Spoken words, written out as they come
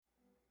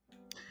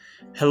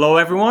Hello,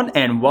 everyone,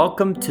 and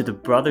welcome to the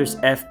Brothers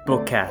F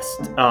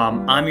Bookcast.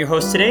 I'm your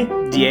host today,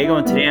 Diego,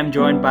 and today I'm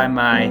joined by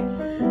my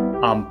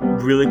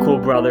really cool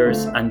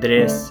brothers,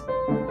 Andres,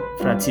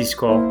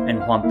 Francisco, and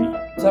Juanpi.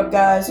 What's up,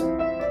 guys?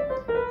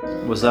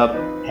 What's up?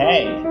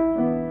 Hey,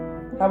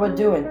 How we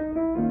doing?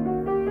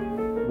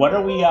 what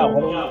are we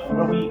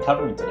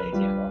covering today,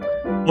 Diego?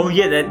 Oh,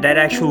 yeah, that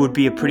actually would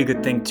be a pretty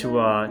good thing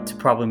to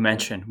probably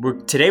mention.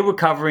 Today we're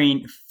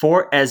covering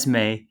For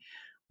Esme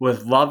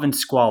with Love and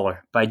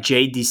Squalor by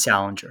J.D.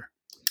 Salinger,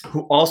 who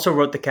also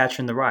wrote The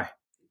Catcher in the Rye.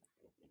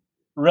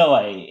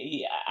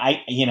 Really,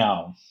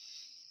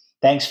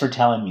 thanks for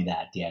telling me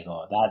that,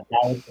 Diego. That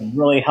was some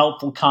really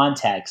helpful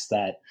context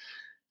that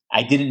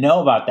I didn't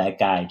know about that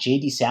guy,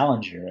 J.D.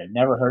 Salinger. I've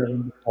never heard of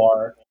him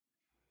before.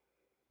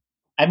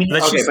 I mean,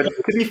 Let's Okay, just but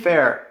to be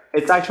fair,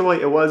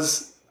 it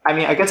was. I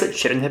mean, I guess it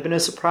shouldn't have been a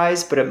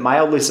surprise, but it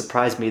mildly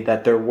surprised me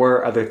that there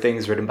were other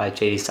things written by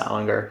J.D.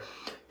 Salinger,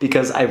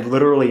 because I've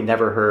literally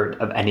never heard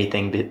of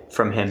anything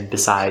from him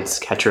besides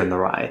Catcher in the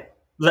Rye.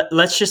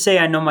 let's just say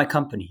I know my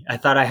company. I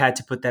thought I had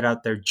to put that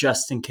out there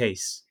just in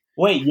case.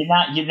 wait, you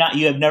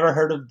have never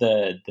heard of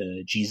the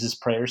Jesus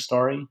prayer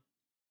story?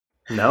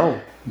 No.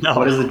 No.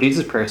 What is the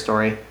Jesus Prayer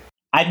story?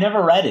 I've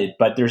never read it,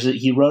 but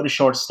he wrote a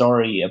short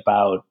story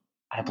about,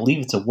 I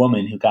believe it's a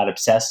woman who got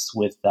obsessed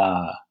with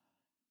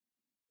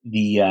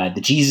the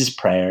Jesus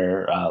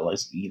prayer,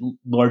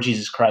 Lord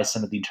Jesus Christ,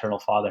 Son of the Eternal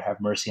Father, have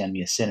mercy on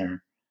me, a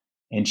sinner.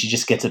 And she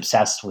just gets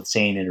obsessed with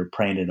saying it or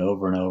praying it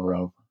over and over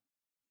and over.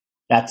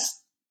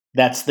 That's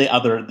the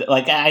other.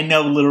 Like, I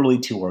know literally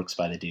two works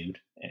by the dude,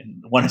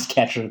 and one is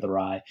Catcher of the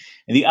Rye,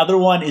 and the other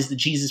one is the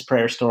Jesus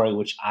prayer story,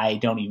 which I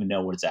don't even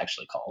know what it's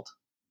actually called.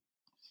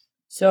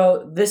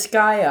 So this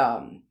guy,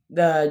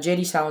 the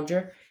JD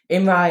Salinger,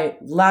 in my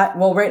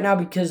right now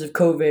because of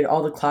COVID,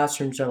 all the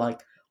classrooms are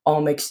like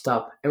all mixed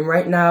up, and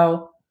right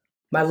now,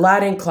 my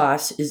Latin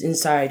class is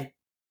inside.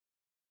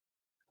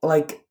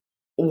 Like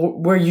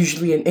we're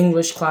usually in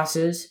English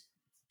classes,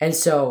 and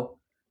so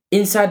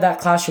inside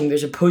that classroom,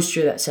 there's a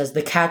poster that says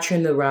 "The Catcher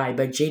in the Rye"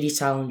 by JD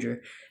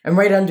Salinger, and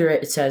right under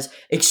it, it says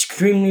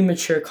 "extremely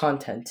mature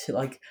content."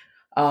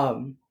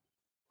 Um,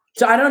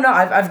 So I don't know.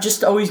 I've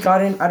just always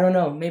gotten, I don't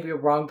know, maybe a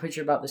wrong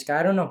picture about this guy.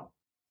 I don't know.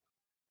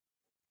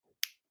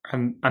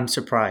 I'm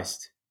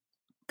surprised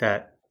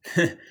that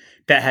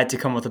that had to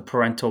come with a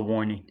parental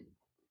warning.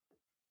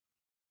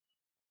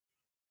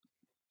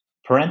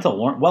 Parental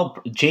warrant. Well,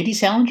 J.D.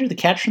 Salinger, The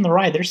Catcher in the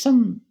Rye. There's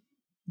some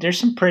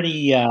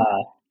pretty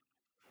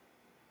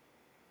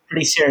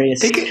serious.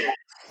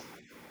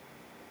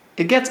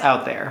 It gets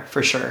out there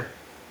for sure.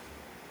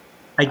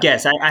 I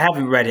guess I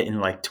haven't read it in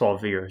like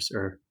 12 years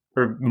or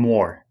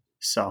more.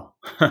 So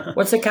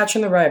What's the Catcher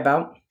in the Rye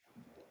about?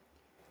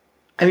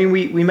 I mean,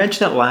 we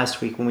mentioned it last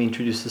week when we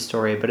introduced the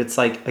story, but it's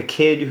like a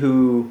kid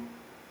who,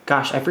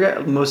 gosh, I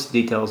forget most of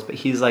the details, but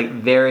he's like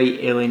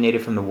very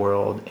alienated from the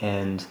world.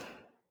 And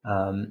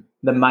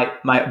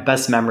my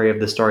best memory of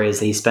the story is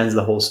that he spends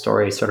the whole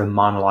story sort of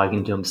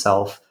monologuing to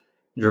himself,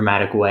 in a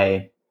dramatic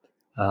way,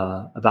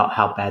 about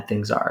how bad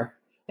things are.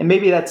 And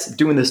maybe that's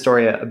doing the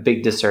story a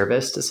big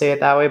disservice to say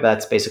it that way, but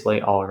that's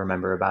basically all I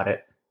remember about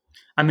it.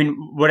 I mean,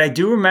 what I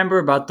do remember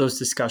about those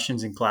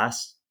discussions in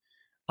class.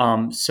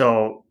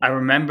 So I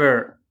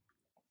remember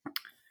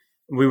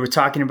we were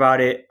talking about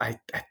it.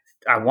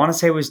 I want to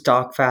say it was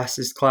Doc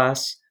Fast's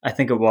class. I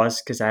think it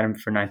was because I had him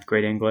for ninth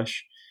grade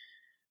English.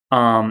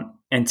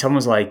 And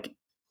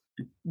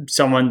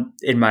someone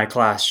in my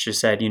class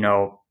just said,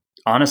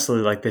 honestly,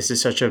 like this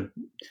is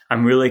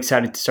I'm really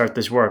excited to start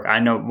this work. I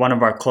know one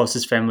of our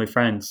closest family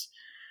friends,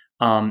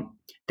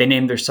 they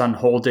named their son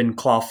Holden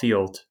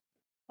Caulfield,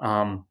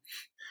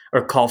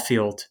 or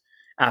Caulfield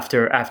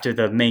after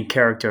the main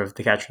character of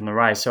The Catcher in the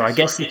Rye. So I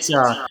guess it's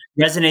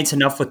resonates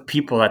enough with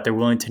people that they're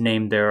willing to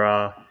name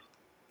their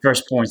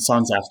firstborn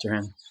sons after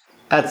him.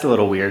 That's a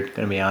little weird,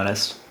 gonna be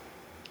honest.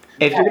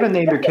 If you're gonna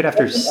name your kid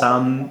after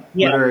some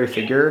Yeah. literary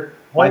figure,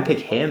 why pick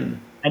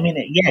him? I mean,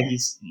 yeah,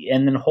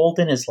 and then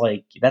Holden is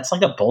like, that's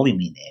like a bully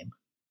me name.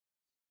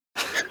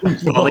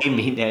 Bully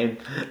me name.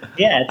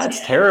 Yeah, That's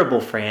terrible,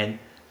 Fran.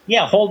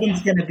 yeah.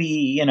 Holden's gonna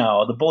be,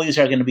 the bullies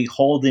are gonna be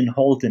Holden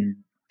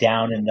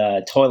down in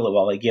the toilet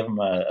while they give him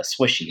a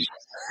swishy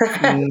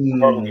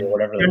or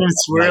whatever. Turning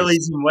swirlies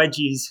Nice. and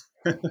wedgies.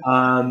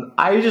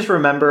 I just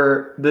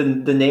remember the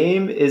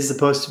name is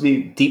supposed to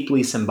be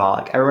deeply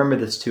symbolic. I remember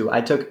this too. I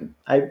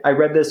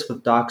read this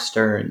with Doc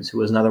Stearns, who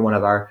was another one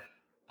of our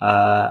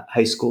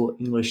high school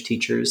English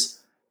teachers,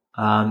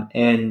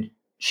 and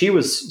she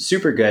was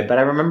super good. But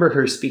I remember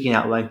her speaking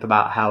at length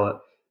about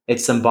how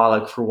it's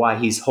symbolic for why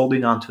he's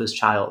holding on to his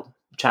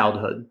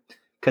childhood,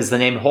 because the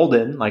name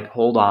Holden, like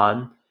hold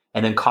on,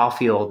 and then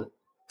Caulfield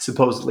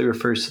supposedly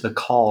refers to the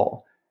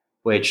call,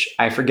 which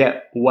I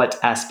forget what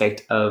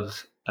aspect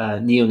of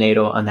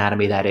neonatal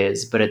anatomy that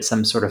is, but it's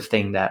some sort of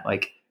thing that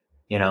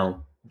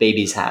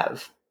babies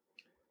have.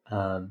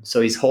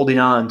 So he's holding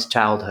on to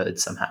childhood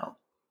somehow.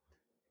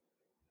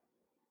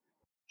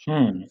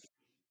 Hmm.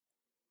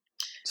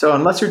 So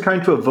unless you're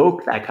trying to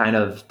evoke that kind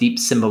of deep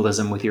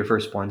symbolism with your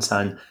firstborn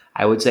son,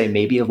 I would say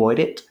maybe avoid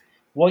it.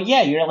 Well,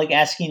 yeah, you're like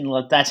asking.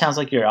 Like, that sounds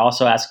like you're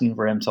also asking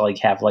for him to like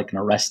have like an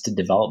arrested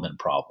development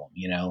problem.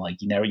 Like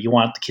you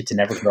want the kid to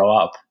never grow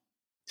up.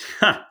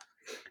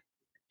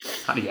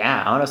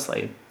 Yeah,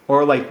 honestly.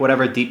 Or like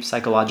whatever deep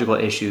psychological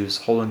issues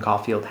Holden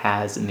Caulfield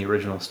has in the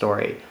original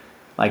story.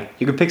 Like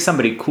you could pick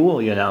somebody cool,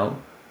 Well,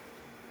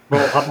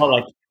 how about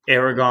like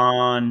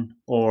Aragon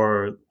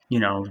or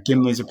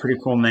Gimli's a pretty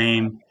cool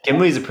name.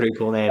 Gimli's a pretty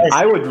cool name. Listen,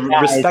 I would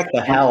guys, respect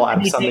the hell out of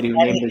anything, somebody who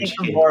named their anything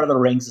from kid. Lord of the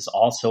Rings is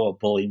also a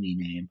bully me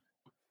name.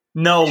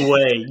 No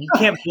way. You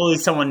can't bully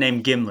someone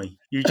named Gimli.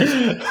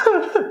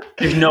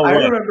 There's no I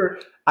way. remember.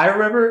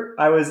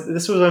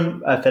 This was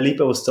when Felipe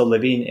was still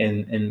living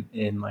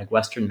in like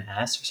Western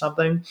Mass or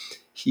something.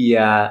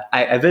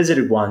 I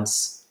visited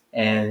once,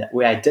 and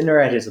we had dinner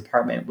at his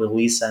apartment with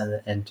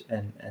Lisa and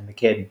the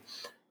kid,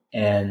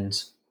 and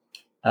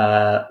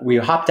we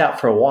hopped out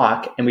for a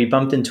walk, and we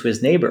bumped into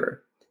his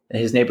neighbor.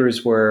 And his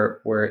neighbors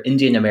were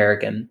Indian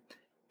American,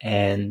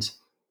 and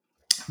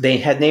they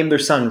had named their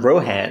son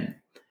Rohan,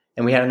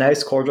 and we had a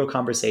nice cordial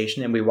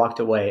conversation, and we walked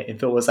away, and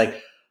Phil was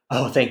like,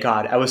 oh, thank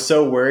God. I was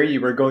so worried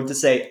you were going to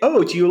say,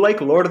 oh, do you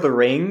like Lord of the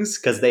Rings?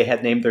 Because they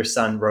had named their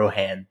son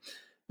Rohan.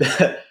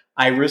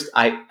 I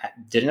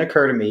didn't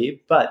occur to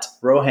me, but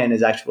Rohan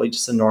is actually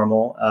just a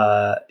normal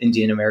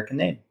Indian American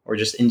name, or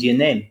just Indian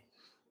name.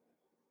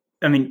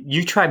 I mean,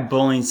 you try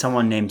bullying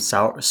someone named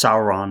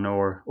Sauron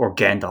or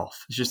Gandalf.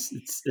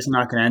 It's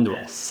not going to end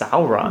well.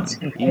 Sauron.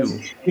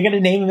 You're gonna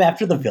name him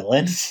after the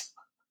villains?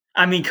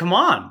 I mean, come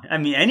on. I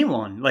mean,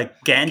 anyone like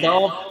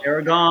Gandalf,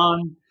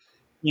 Aragon.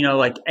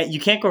 Like you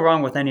can't go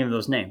wrong with any of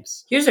those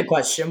names. Here's a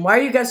question: why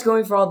are you guys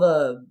going for all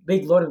the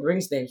big Lord of the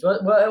Rings names?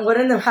 What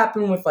ended up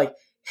happening with like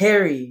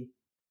Harry,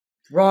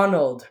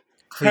 Ronald,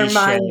 Hermione?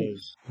 Cliche.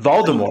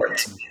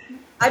 Voldemort.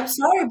 I'm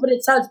sorry, but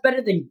it sounds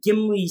better than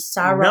Gimli,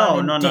 Sauron, No,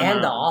 and no.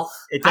 Gandalf.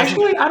 It doesn't.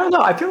 Actually, I don't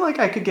know. I feel like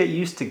I could get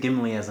used to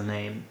Gimli as a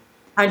name.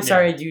 I'm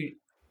sorry, dude.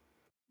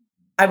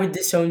 I would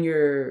disown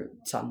your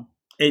son.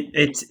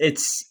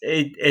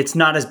 It's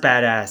not as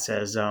badass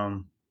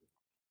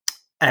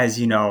as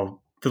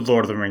the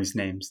Lord of the Rings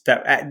names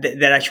that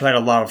actually had a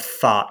lot of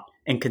thought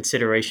and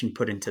consideration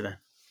put into them.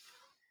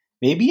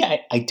 Maybe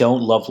I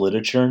don't love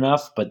literature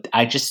enough, but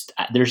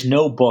there's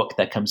no book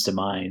that comes to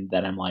mind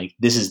that I'm like,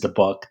 this is the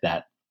book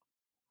that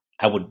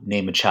I would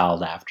name a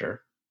child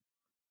after.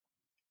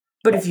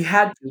 But if you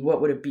had to,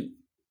 what would it be?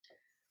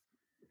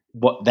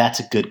 That's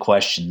a good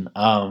question.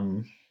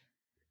 That's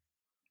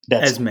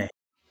Esme.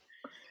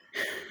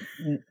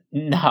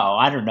 No,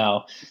 I don't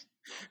know.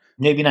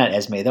 Maybe not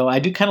Esme though. I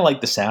do kind of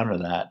like the sound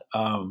of that.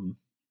 Mm-hmm.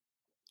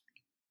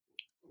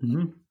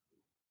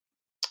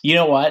 You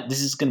know what?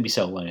 This is going to be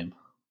so lame.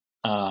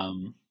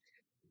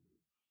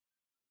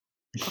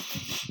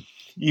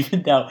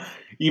 Even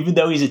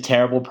though he's a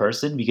terrible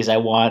person, because I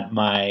want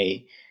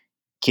my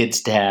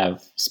kids to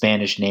have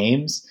Spanish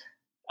names.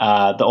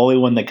 The only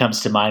one that comes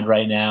to mind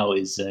right now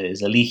is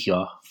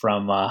Eligio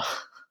from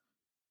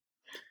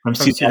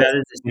Ciudad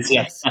de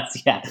yeah,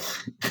 Success. yeah.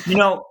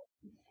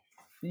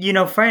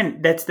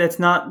 Fran, that's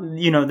not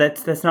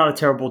that's not a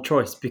terrible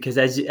choice because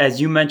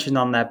as you mentioned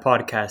on that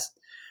podcast,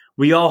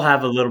 we all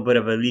have a little bit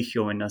of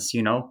Eligio in us.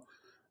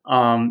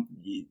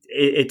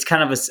 It's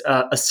kind of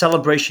a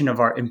celebration of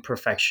our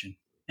imperfection,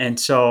 and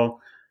so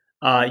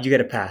you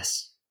get a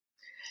pass.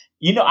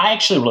 I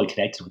actually really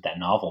connected with that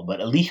novel, but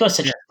Eligio is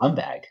such a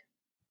scumbag.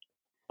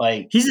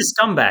 Like, he's a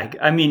scumbag.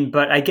 I mean,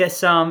 but I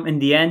guess in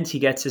the end he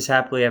gets his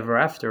happily ever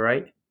after,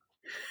 right?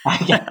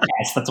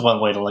 yes, that's one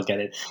way to look at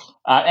it.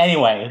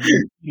 Anyway,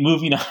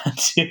 moving on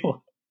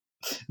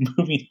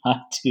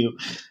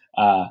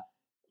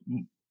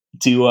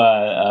to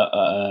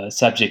uh,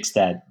 subjects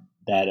that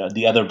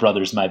the other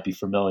brothers might be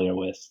familiar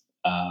with.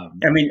 I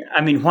mean,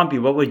 Juanpi,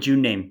 what would you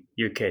name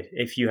your kid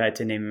if you had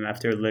to name him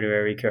after a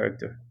literary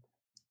character?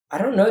 I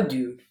don't know,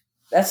 dude.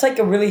 That's like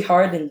a really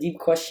hard and deep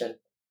question.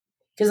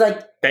 Because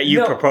like That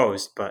you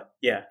proposed, but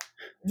yeah.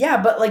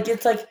 Yeah, but like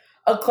it's like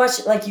a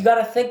question. Like you got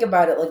to think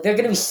about it. Like they're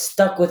gonna be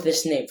stuck with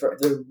this name for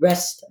the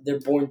rest of their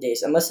born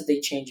days, unless if they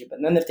change it. But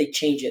then if they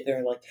change it,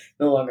 they're like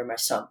no longer my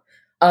son.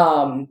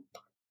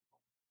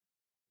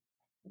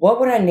 What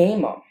would I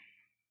name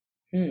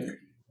him?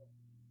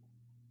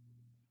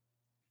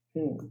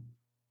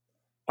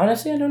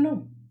 Honestly, I don't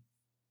know.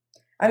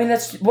 I mean,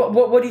 that's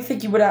what do you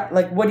think you would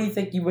like? What do you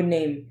think you would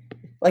name?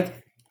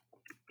 Like,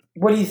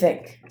 what do you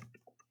think?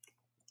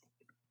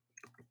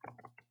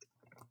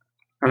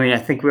 I mean, I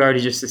think we already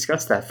just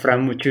discussed that.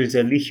 Fran would choose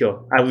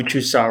Eligio. I would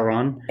choose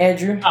Sauron.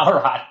 Andrew? All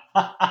right.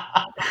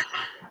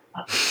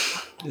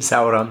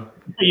 Sauron.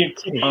 You're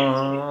kidding.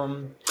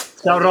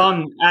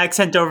 Sauron,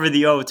 accent over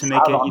the O to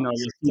make Sauron.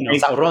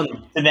 it,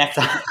 Sauron. The next.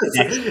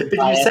 If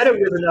you said it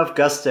with enough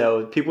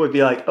gusto, people would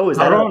be like, "Oh, is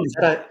that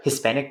a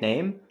Hispanic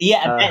name?"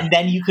 Yeah, and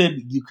then you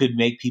could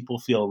make people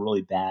feel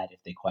really bad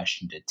if they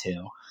questioned it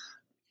too.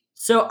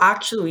 So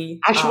actually,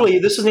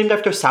 this was named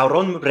after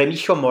Sauron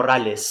Remigio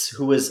Morales,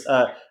 who was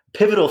a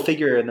pivotal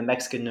figure in the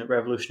Mexican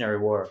Revolutionary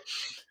War.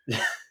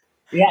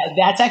 Yeah,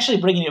 that's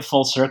actually bringing it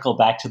full circle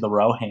back to the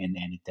Rohan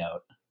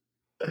anecdote.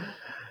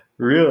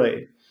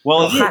 Really?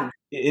 Well,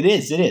 It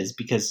is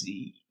because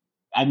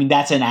I mean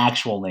that's an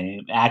actual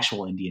name,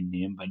 actual Indian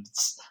name, but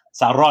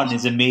Sauron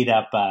is a made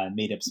up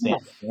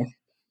Spanish name.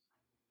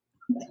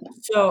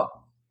 So,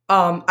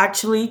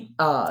 actually,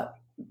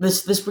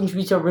 this brings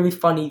me to a really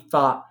funny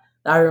thought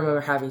that I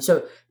remember having.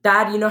 So,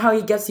 Dad, you know how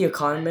he gets The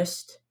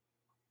Economist?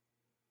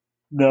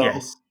 No,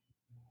 Yes.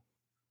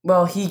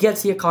 Well, he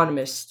gets The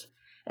Economist.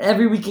 And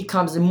every week it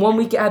comes, and one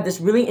week it had this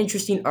really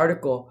interesting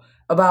article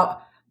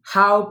about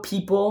how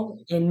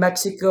people in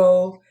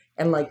Mexico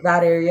and like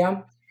that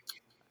area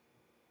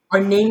are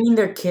naming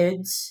their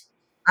kids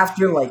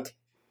after like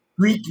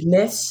Greek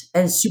myths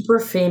and super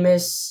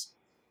famous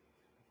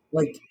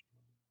like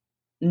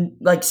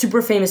like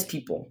super famous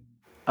people.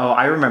 Oh,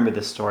 I remember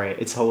this story.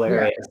 It's Yeah.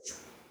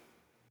 hilarious.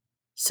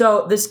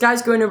 So this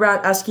guy's going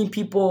around asking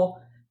people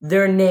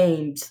their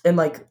names and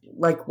like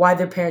why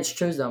their parents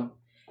chose them.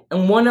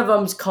 And one of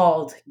them's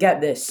called,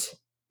 get this,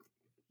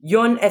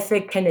 John F.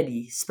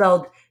 Kennedy,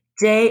 spelled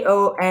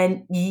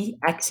Jone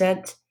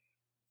accent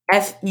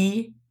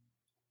Fe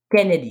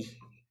Kennedy,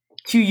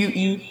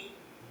 Quenedy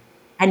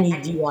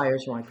or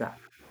something like that.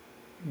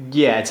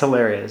 Yeah, it's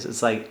hilarious.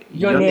 It's like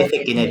John F.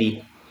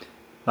 Kennedy.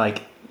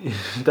 like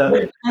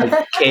the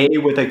like K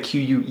with a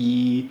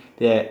QUE.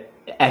 The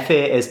F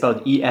is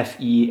spelled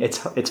EFE.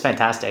 It's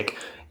fantastic.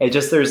 It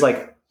just there's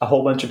like a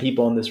whole bunch of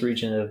people in this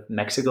region of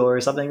Mexico or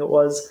something it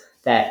was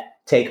that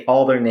take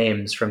all their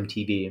names from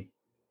TV.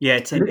 Yeah,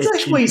 And it's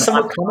actually a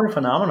somewhat common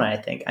phenomenon, I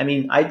think. I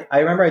mean, I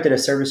remember I did a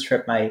service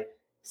trip my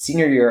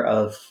senior year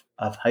of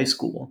high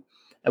school,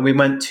 and we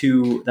went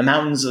to the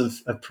mountains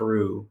of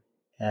Peru,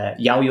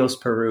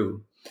 Yauyos,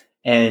 Peru.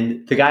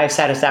 And the guy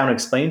sat us down and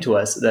explained to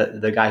us,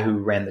 the guy who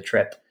ran the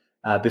trip,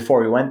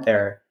 before we went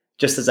there,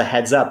 just as a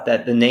heads up,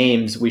 that the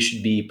names we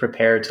should be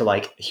prepared to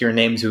like hear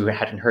names we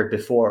hadn't heard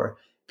before,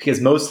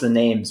 because most of the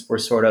names were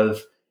sort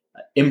of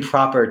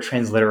improper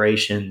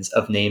transliterations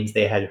of names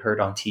they had heard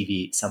on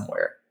TV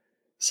somewhere.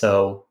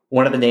 So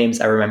one of the names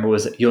I remember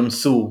was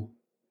Yunsu,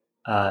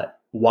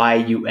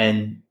 Yunzu,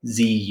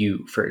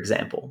 for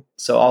example.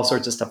 So all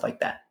sorts of stuff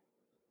like that.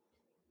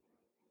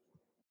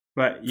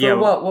 but For yeah,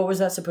 what? What was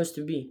that supposed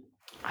to be?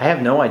 I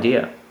have no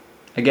idea.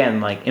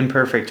 Again, like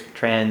imperfect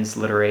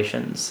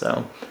transliterations.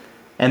 So,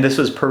 and this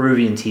was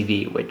Peruvian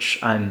TV, which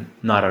I'm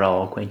not at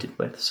all acquainted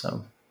with.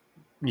 So,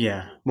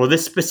 yeah. Well,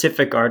 this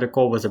specific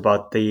article was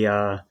about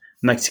the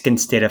Mexican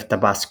state of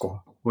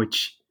Tabasco,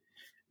 which,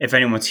 if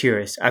anyone's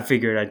curious, I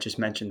figured I'd just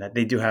mention that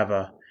they do have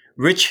a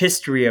rich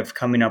history of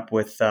coming up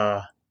with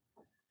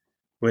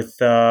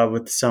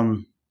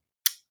some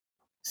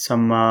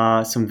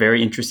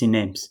very interesting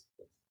names.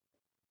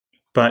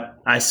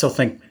 But I still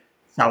think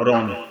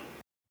Sauron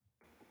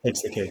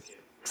takes the cake.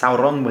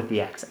 Sauron with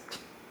the accent.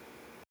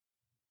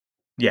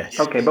 Yes.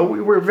 Okay, but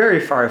we were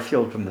very far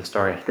afield from the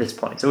story at this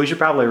point, so we should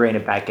probably rein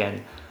it back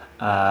in.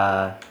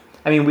 I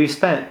mean, we've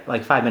spent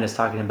like 5 minutes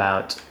talking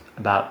about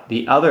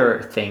the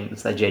other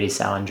things that JD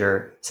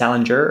Salinger.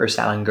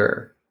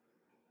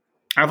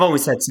 I've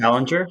always said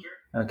Salinger.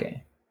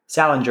 Okay,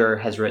 Salinger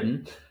has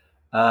written.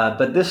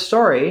 But this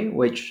story,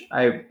 which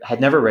I had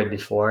never read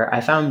before,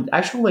 I found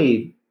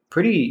actually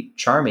pretty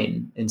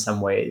charming in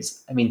some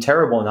ways. I mean,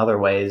 terrible in other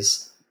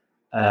ways.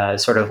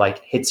 Sort of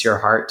like hits your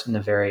heart in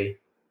a very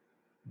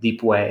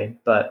deep way.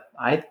 But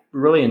I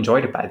really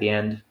enjoyed it by the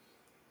end.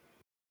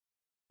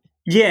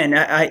 Yeah, and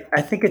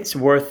I think it's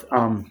worth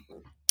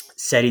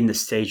setting the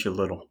stage a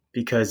little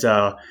because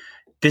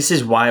this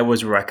is why it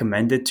was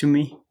recommended to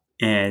me,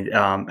 and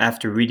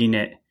after reading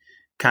it,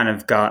 kind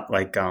of got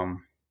like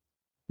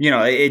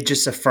it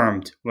just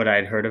affirmed what I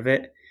had heard of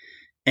it.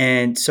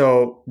 And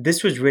so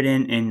this was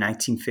written in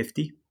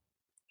 1950,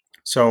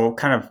 so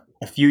kind of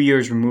a few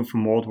years removed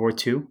from World War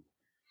II.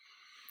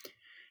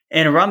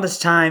 And around this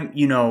time,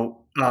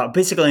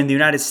 basically in the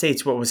United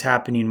States, what was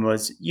happening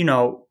was,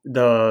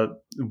 the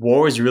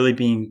war was really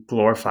being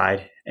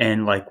glorified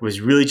and like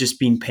was really just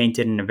being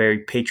painted in a very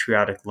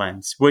patriotic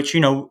lens, which,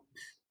 the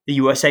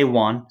USA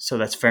won, so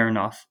that's fair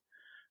enough.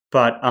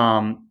 But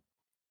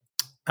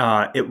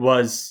it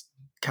was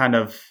kind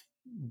of,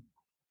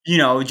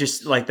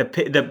 just like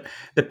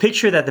the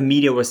picture that the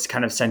media was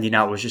kind of sending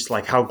out was just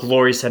like how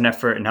glorious an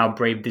effort and how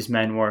brave these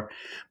men were,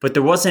 but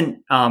there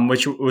wasn't,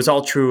 which was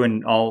all true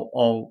and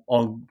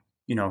all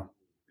you know,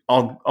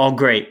 all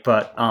great,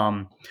 but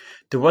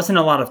there wasn't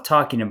a lot of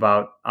talking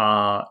about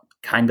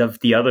kind of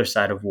the other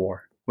side of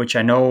war, which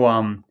I know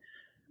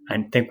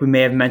I think we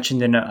may have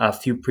mentioned in a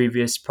few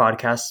previous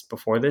podcasts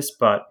before this,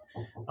 but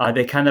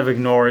they kind of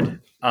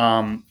ignored.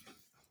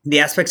 The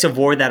aspects of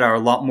war that are a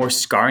lot more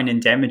scarring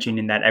and damaging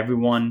and that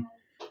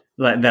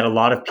a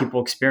lot of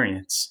people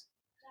experience.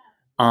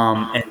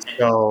 And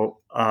so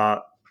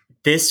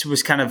this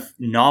was kind of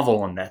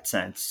novel in that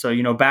sense.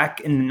 So, back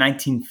in the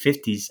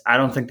 1950s, I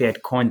don't think they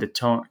had coined the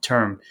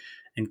term.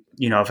 And,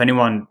 if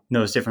anyone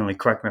knows differently,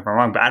 correct me if I'm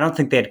wrong, but I don't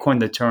think they had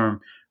coined the term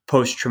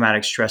post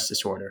traumatic stress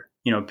disorder,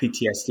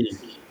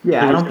 PTSD.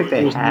 Yeah, There I was, don't think there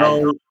they was had.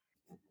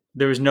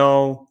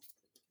 no,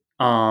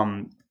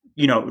 um,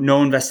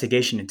 no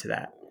investigation into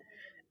that.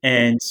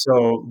 And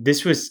so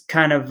this was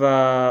kind of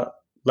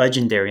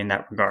legendary in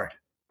that regard.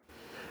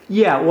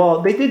 Yeah,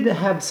 well, they did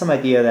have some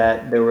idea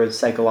that there was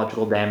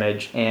psychological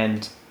damage,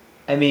 and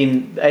I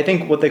mean, I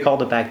think what they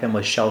called it back then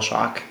was shell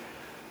shock.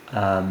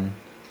 Um,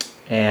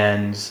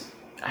 and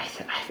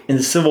in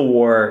the Civil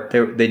War,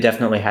 they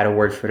definitely had a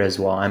word for it as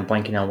well. I'm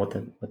blanking on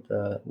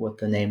what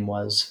the name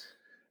was,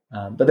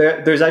 but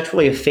there's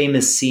actually a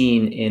famous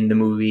scene in the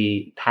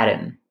movie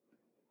Patton,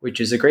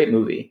 which is a great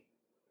movie.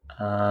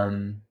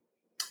 Um,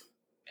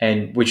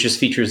 and which just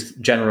features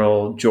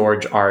General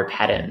George R.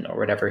 Patton, or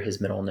whatever his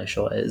middle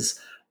initial is,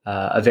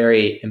 a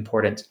very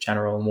important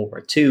general in World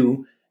War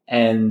II,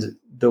 and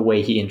the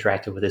way he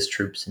interacted with his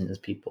troops and his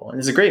people. And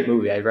it's a great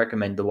movie. I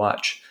recommend to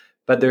watch.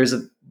 But there's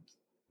a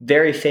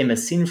very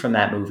famous scene from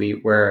that movie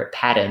where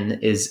Patton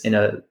is in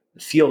a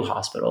field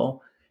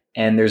hospital,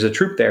 and there's a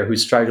troop there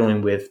who's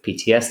struggling with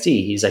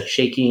PTSD. He's like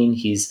shaking.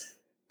 He's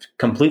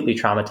completely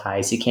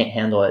traumatized. He can't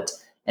handle it.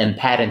 And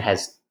Patton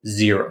has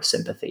zero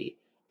sympathy.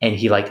 And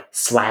he like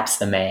slaps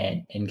the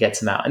man and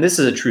gets him out. And this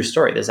is a true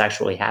story. This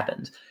actually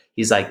happened.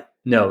 He's like,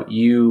 no,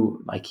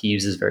 you, like, he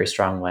uses very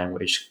strong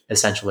language,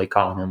 essentially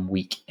calling him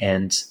weak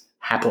and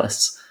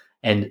hapless,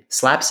 and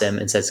slaps him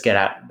and says, get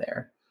out of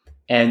there.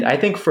 And I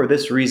think for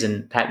this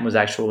reason, Patton was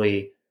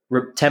actually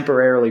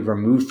temporarily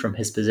removed from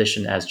his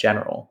position as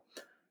general,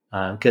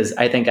 because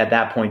I think at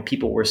that point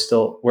people were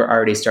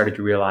already started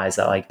to realize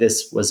that like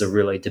this was a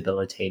really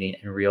debilitating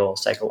and real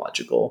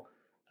psychological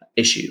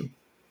issue.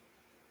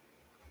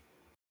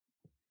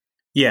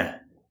 Yeah,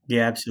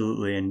 yeah,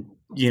 absolutely. And,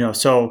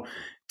 so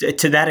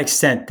to that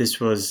extent, this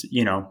was,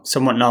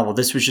 somewhat novel.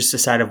 This was just a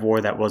side of war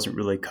that wasn't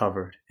really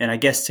covered. And I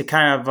guess to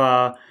kind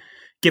of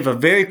give a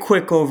very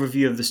quick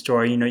overview of the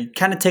story, it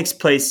kind of takes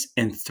place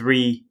in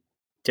three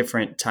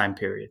different time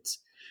periods.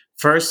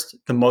 First,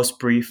 the most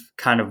brief,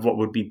 kind of what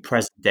would be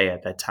present day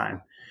at that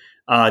time.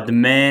 The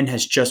man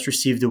has just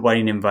received a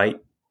wedding invite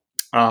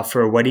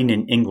for a wedding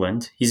in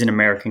England. He's an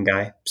American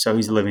guy, so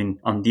he's living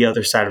on the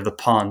other side of the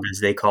pond, as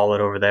they call it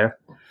over there.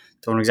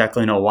 Don't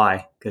exactly know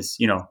why, because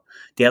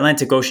the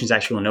Atlantic Ocean is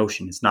actually an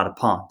ocean; it's not a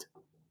pond.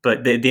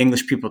 But the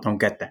English people don't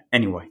get that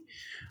anyway.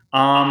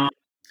 Um,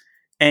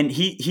 and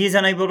he is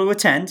unable to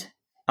attend.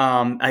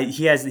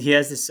 He has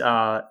this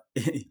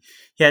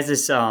he has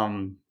this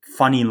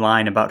funny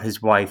line about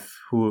his wife,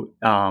 who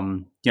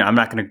I'm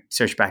not going to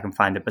search back and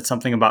find it, but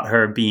something about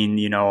her being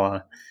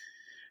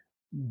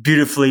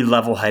beautifully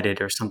level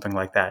headed or something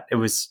like that. It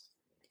was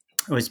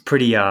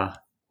pretty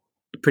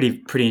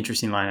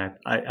interesting line,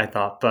 I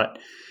thought. But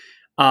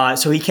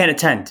so he can't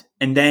attend,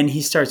 and then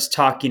he starts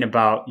talking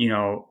about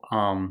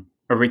or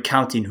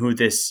recounting who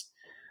this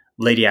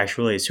lady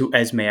actually is, who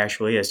Esme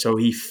actually is. So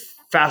he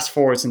fast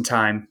forwards in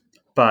time,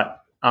 but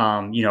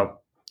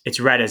it's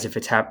read as if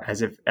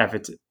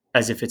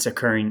it's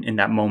occurring in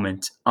that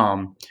moment.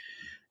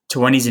 To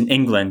when he's in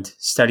England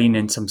studying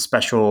in some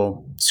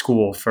special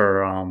school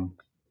for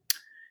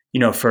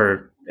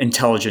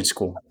intelligence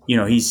school.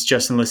 He's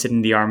just enlisted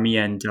in the army,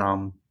 and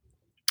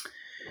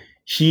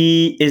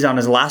he is on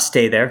his last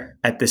day there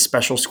at this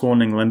special school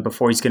in England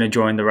before he's going to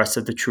join the rest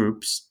of the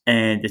troops.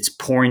 And it's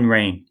pouring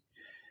rain.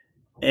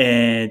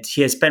 And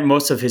he has spent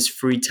most of his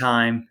free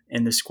time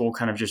in the school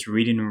kind of just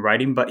reading and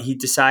writing. But he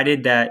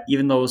decided that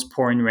even though it was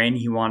pouring rain,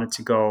 he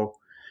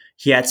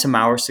had some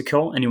hours to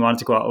kill, and he wanted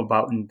to go out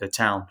about in the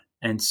town.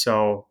 And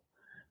so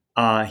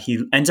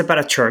he ends up at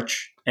a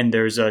church, and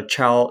there's a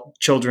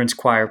children's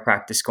choir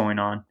practice going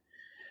on.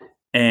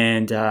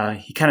 And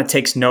he kind of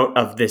takes note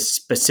of this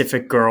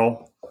specific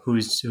girl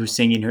who's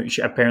singing.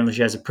 Apparently,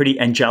 she has a pretty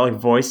angelic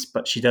voice,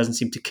 but she doesn't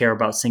seem to care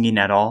about singing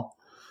at all.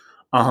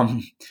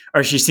 Um,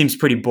 or she seems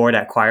pretty bored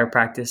at choir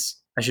practice.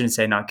 I shouldn't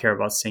say not care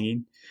about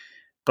singing.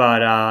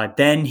 But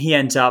then he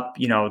ends up,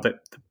 the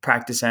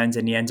practice ends,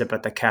 and he ends up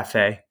at the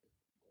cafe.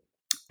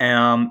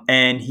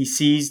 And he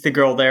sees the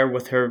girl there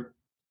with her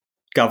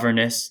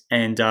governess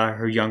and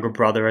her younger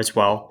brother as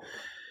well.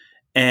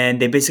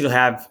 And they basically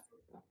have,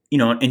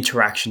 an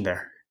interaction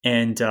there.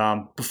 And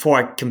before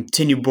I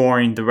continue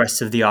boring the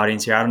rest of the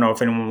audience here, I don't know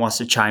if anyone wants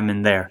to chime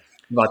in there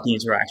about the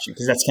interaction,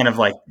 because that's kind of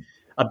like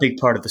a big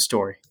part of the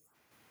story.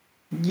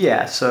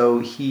 Yeah,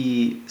 so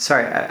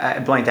sorry, I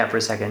blanked out for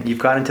a second. You've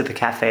got into the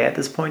cafe at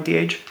this point,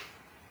 DH?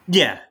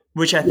 Yeah,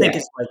 which I think Yeah.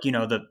 is like,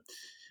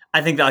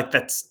 I think that like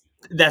that's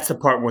the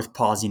part worth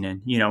pausing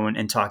in,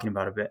 and talking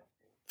about a bit.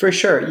 For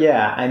sure,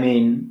 yeah. I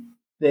mean,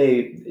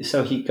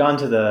 so he'd gone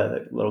to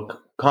the little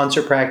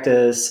concert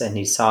practice, and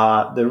he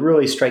saw the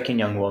really striking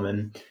young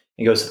woman.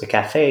 He goes to the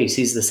cafe, he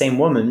sees the same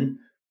woman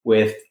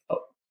with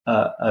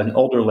an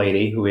older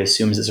lady who he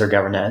assumes is her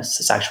governess.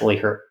 It's actually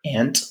her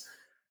aunt,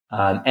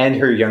 and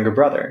her younger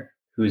brother,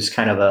 who's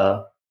kind of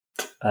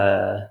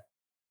a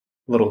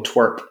little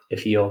twerp,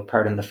 if you'll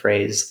pardon the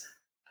phrase.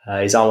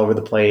 He's all over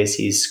the place.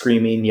 He's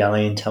screaming,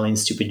 yelling, telling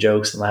stupid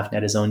jokes, and laughing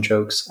at his own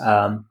jokes.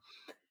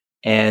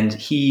 And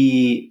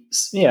he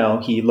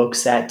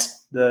looks at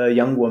the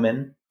young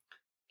woman,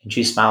 and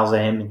she smiles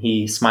at him, and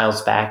he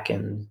smiles back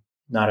in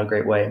not a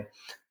great way.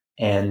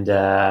 And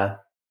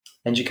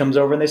then she comes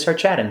over, and they start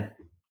chatting.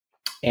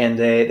 and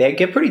they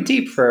get pretty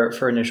deep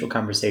for initial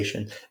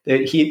conversation.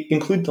 He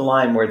includes the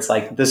line where it's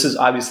like, this is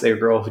obviously a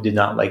girl who did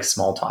not like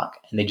small talk,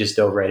 and they just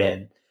dove right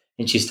in.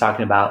 And she's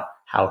talking about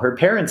how her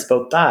parents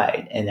both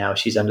died, and now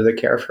she's under the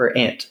care of her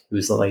aunt,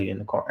 who's the lady in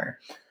the corner.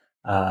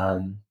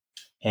 Um,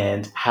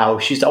 and how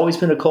she's always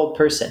been a cold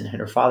person, and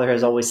her father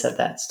has always said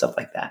that, stuff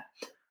like that.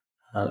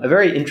 A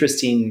very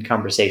interesting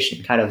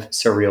conversation, kind of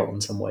surreal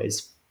in some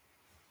ways.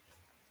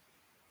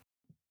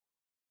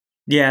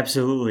 Yeah,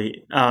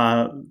 absolutely.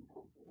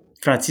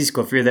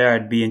 Francisco, if you're there,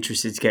 I'd be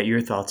interested to get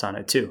your thoughts on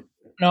it too.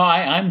 No,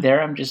 I'm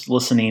there. I'm just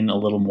listening a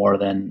little more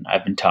than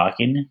I've been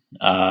talking.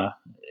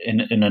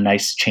 In a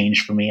nice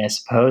change for me, I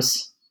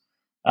suppose.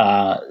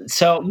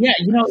 So yeah,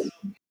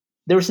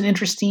 there was an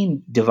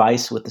interesting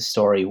device with the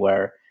story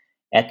where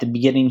at the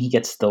beginning he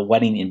gets the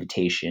wedding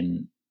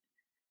invitation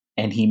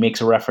and he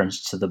makes a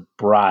reference to the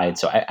bride.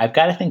 So I've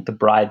got to think the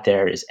bride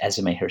there is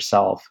Esme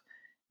herself,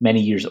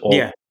 many years old.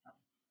 Yeah,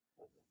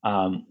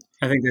 Um,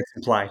 I think that's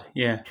implied.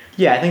 Yeah.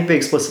 Yeah, I think they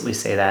explicitly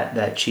say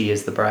that she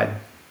is the bride.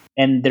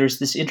 and there's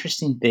this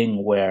interesting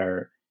thing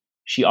where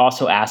she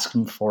also asks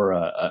him for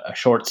a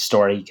short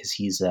story because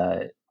he's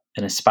an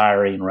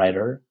aspiring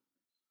writer.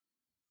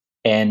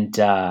 And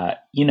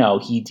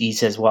he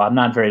says, "Well, I'm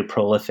not very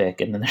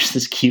prolific." And then there's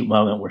this cute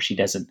moment where she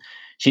doesn't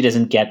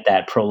get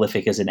that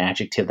prolific as an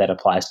adjective that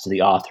applies to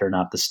the author,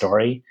 not the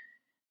story.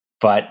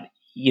 But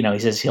he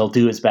says he'll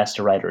do his best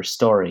to write her a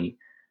story.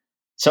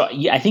 So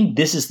yeah, I think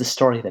this is the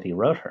story that he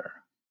wrote her.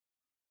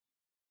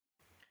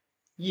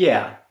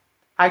 Yeah.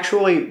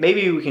 Actually,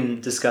 maybe we can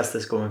discuss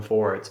this going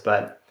forwards,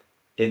 but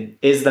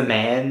is the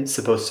man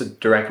supposed to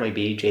directly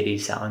be J.D.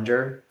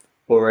 Salinger?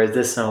 Or is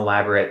this an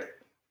elaborate,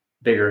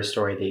 bigger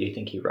story that you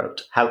think he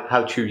wrote?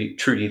 How true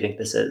do you think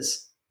this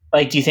is?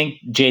 Like, do you think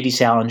J.D.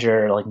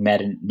 Salinger like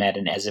met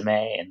an Esme,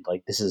 and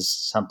like this is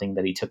something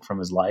that he took from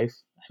his life?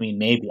 I mean,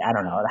 maybe, I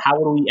don't know. How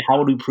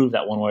would we prove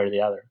that one way or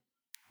the other?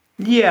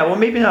 Yeah, well,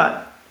 maybe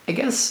not. I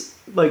guess,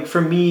 like,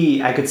 for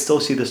me, I could still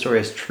see the story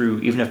as true,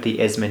 even if the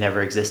Esme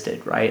never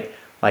existed, right?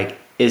 Like,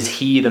 is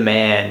he the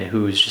man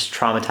who's just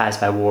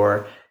traumatized by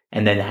war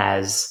and then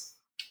has,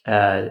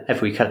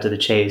 if we cut to the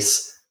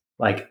chase,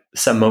 like,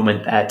 some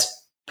moment that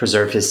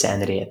preserved his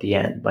sanity at the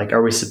end? Like,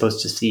 are we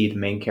supposed to see the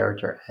main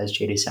character as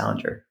J.D.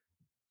 Salinger?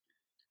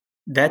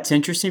 That's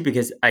interesting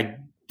because I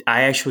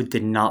actually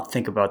did not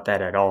think about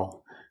that at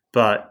all.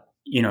 But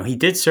he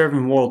did serve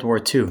in World War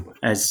II.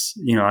 As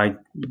I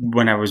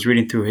when I was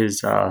reading through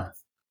his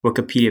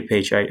Wikipedia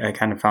page, I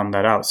kind of found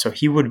that out. So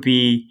he would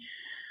be,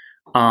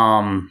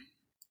 um,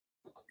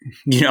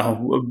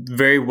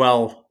 very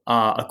well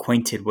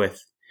acquainted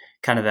with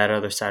kind of that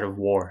other side of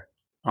war.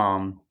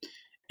 Um,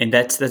 and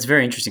that's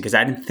very interesting because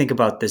I didn't think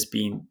about this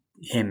being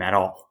him at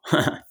all,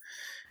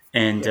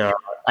 and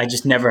I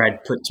just never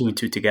had put two and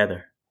two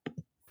together.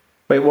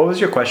 Wait, what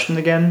was your question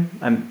again?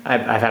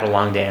 I've had a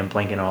long day. I'm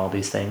blanking on all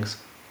these things.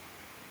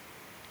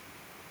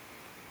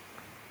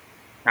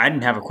 I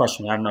didn't have a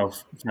question. I don't know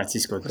if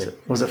Francisco Was did. it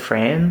was it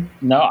Fran?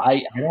 No,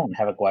 I don't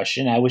have a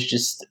question. I was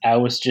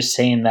just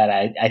saying that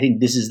I think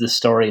this is the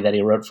story that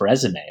he wrote for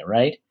Esme,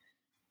 right?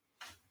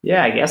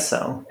 Yeah, I guess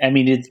so. I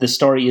mean, the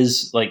story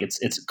is like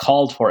it's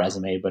called for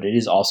Esme, but it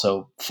is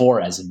also for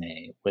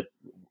Esme. With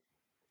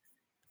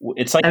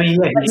it's like I mean,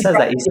 yeah, he says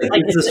that. He's it's like,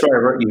 like "This is the story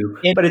I wrote you,"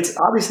 it, but it's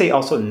obviously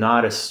also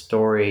not a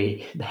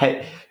story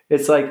that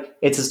it's like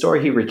it's a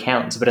story he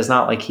recounts, but it's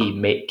not like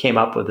he came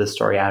up with this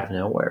story out of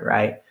nowhere,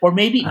 right? or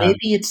maybe Um,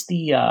 maybe it's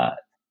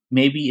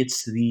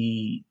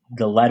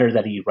the letter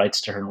that he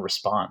writes to her in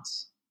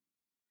response.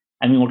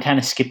 I mean, we're kind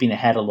of skipping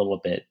ahead a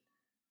little bit,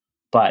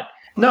 but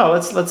no,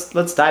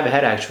 let's dive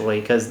ahead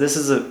actually, because this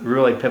is a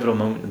really pivotal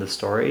moment in the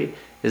story.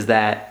 Is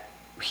that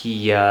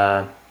he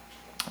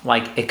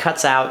like it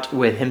cuts out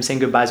with him saying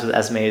goodbyes with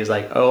Esme. He's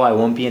like, "Oh, I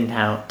won't be in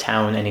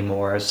town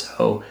anymore,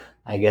 so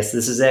I guess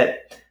this is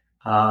it."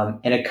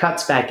 And it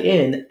cuts back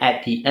in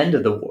at the end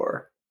of the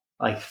war,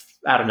 like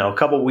I don't know, a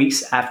couple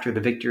weeks after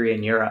the victory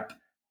in Europe,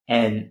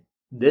 and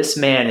this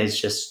man is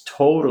just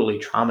totally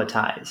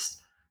traumatized.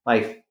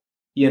 Like,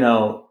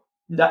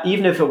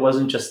 even if it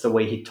wasn't just the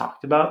way he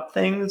talked about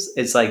things,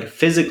 it's like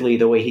physically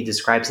the way he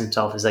describes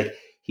himself is like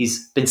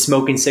he's been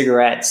smoking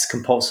cigarettes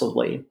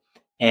compulsively,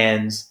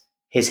 and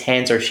his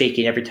hands are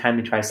shaking every time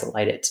he tries to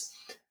light it.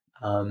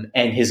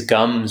 And his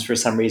gums, for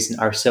some reason,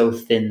 are so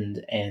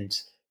thinned and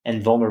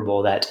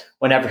vulnerable that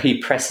whenever he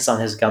presses on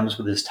his gums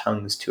with his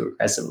tongue too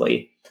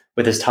aggressively,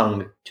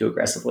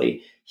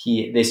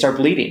 they start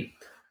bleeding.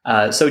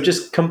 So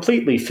just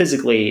completely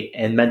physically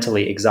and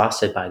mentally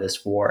exhausted by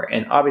this war,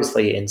 and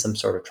obviously in some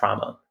sort of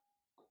trauma.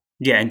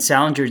 Yeah, and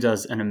Salinger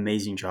does an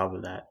amazing job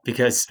of that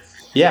because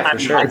Yeah, I for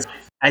mean, sure.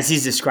 as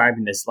he's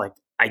describing this, like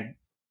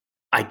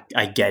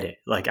I get it.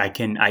 Like I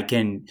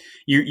can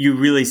you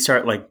really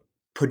start like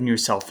putting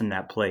yourself in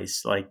that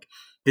place. Like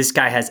this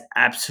guy has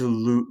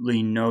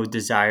absolutely no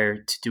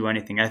desire to do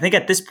anything. I think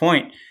at this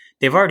point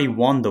they've already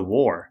won the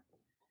war,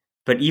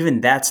 but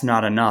even that's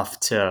not enough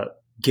to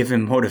give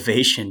him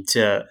motivation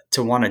to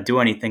want to do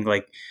anything.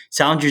 Like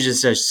Salinger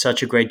just does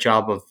such a great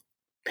job of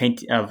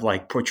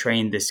like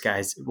portraying this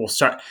guy's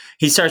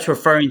he starts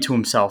referring to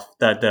himself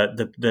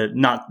the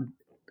not,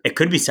 it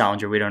could be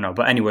Salinger, we don't know,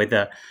 but anyway,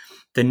 the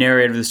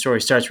narrator of the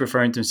story starts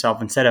referring to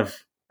himself instead of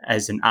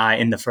as an I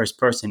in the first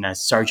person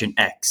as Sergeant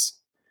X,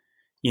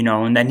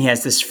 and then he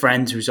has this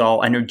friend who's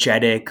all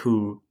energetic,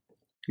 who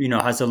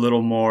has a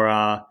little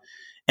more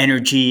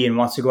energy and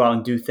wants to go out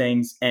and do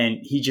things, and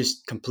he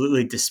just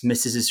completely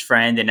dismisses his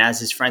friend, and as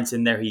his friend's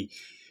in there,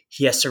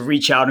 he has to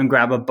reach out and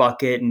grab a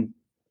bucket and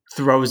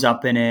throws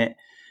up in it.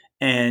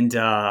 And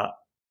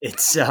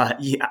it's I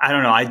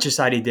don't know, I just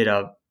thought he did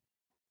a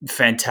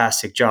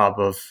fantastic job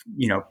of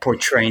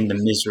portraying the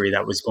misery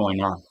that was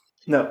going on.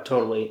 No,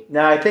 totally.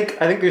 Now, I think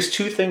there's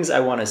two things I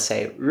want to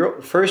say.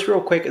 First,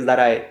 real quick, is that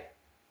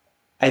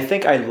I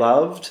think I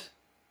loved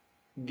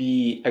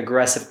the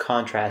aggressive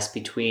contrast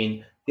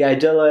between the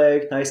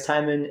idyllic, nice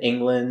time in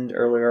England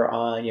earlier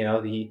on.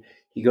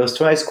 He goes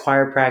to a nice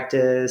choir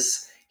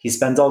practice. He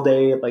spends all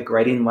day like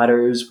writing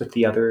letters with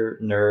the other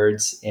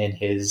nerds in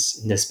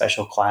his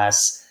special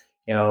class.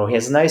 He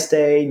has a nice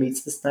day,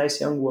 meets this nice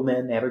young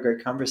woman, they have a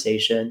great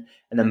conversation,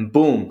 and then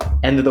boom,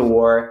 end of the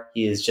war.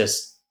 He is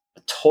just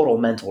a total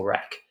mental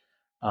wreck.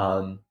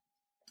 And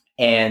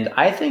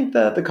I think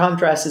the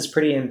contrast is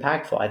pretty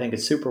impactful. I think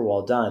it's super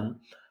well done.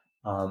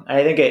 And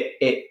I think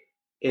it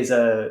is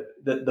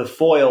the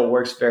foil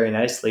works very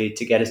nicely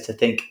to get us to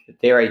think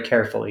very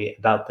carefully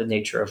about the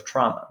nature of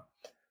trauma.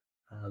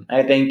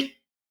 I think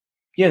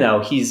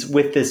he's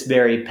with this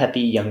very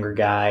peppy younger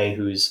guy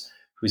who's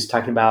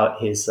talking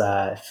about his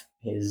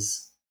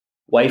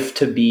wife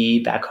to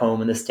be back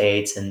home in the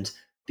States and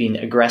being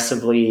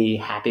aggressively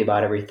happy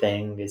about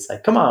everything. It's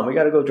like, come on, we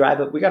got to go drive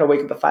it. We got to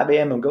wake up at 5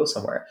 a.m. and go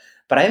somewhere.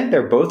 But I think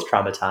they're both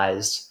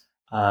traumatized,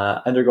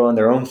 undergoing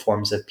their own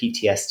forms of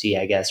PTSD,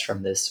 I guess,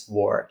 from this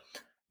war.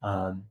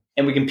 And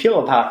we can peel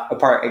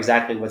apart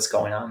exactly what's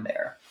going on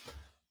there.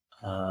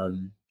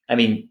 I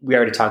mean, we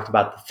already talked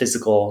about the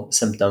physical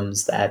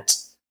symptoms that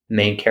the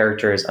main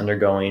character is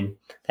undergoing,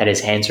 that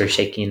his hands are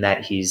shaking,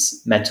 that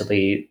he's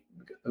mentally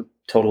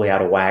totally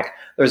out of whack.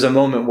 There's a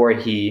moment where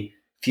he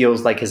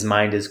feels like his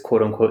mind is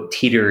quote unquote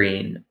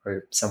teetering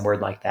or some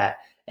word like that.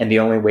 And the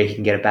only way he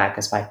can get it back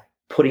is by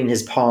putting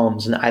his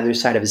palms on either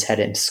side of his head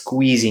and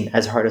squeezing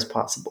as hard as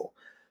possible.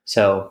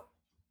 So,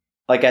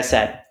 like I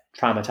said,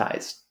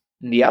 traumatized.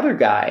 And the other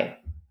guy,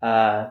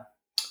 the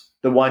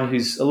one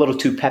who's a little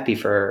too peppy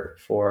for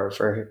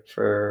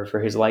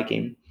his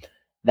liking,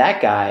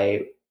 that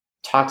guy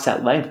talks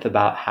at length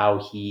about how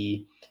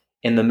he,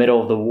 in the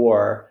middle of the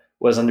war,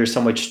 was under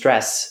so much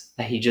stress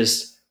that he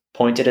just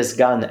pointed his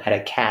gun at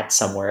a cat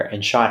somewhere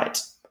and shot it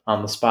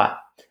on the spot.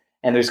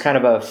 And there's kind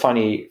of a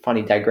funny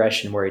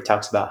digression where he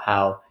talks about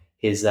how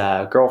his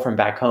girlfriend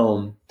back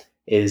home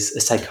is a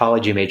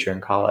psychology major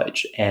in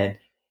college and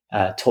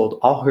told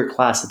all her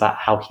class about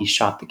how he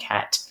shot the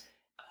cat.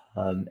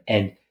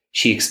 And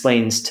she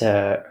explains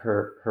to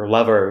her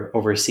lover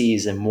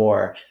overseas in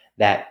war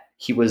that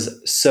he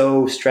was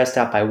so stressed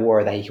out by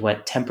war that he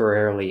went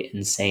temporarily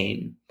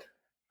insane.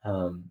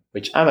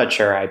 Which I'm not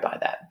sure I buy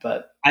that,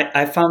 but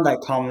I found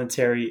that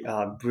commentary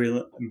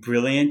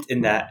brilliant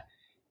in that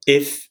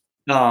if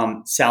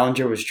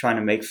Salinger was trying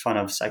to make fun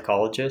of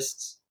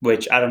psychologists,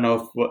 which I don't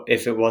know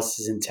if it was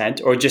his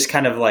intent, or just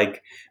kind of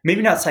like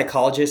maybe not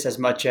psychologists as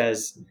much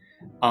as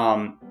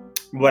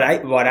what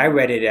I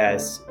read it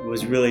as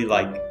was really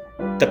like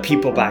the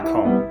people back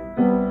home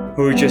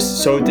who were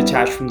just so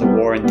detached from the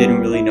war and didn't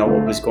really know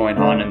what was going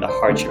on and the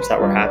hardships that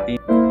were happening.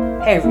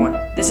 Hey everyone,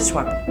 this is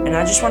Weapon, and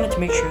I just wanted to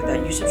make sure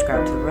that you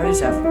subscribe to the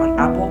Brothers F on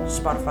Apple,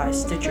 Spotify,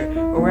 Stitcher,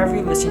 or wherever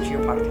you listen to your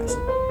podcast.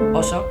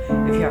 Also,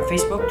 if you have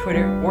Facebook,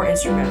 Twitter, or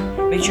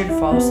Instagram, make sure to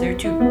follow us there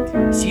too.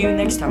 See you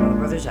next time on the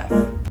Brothers F.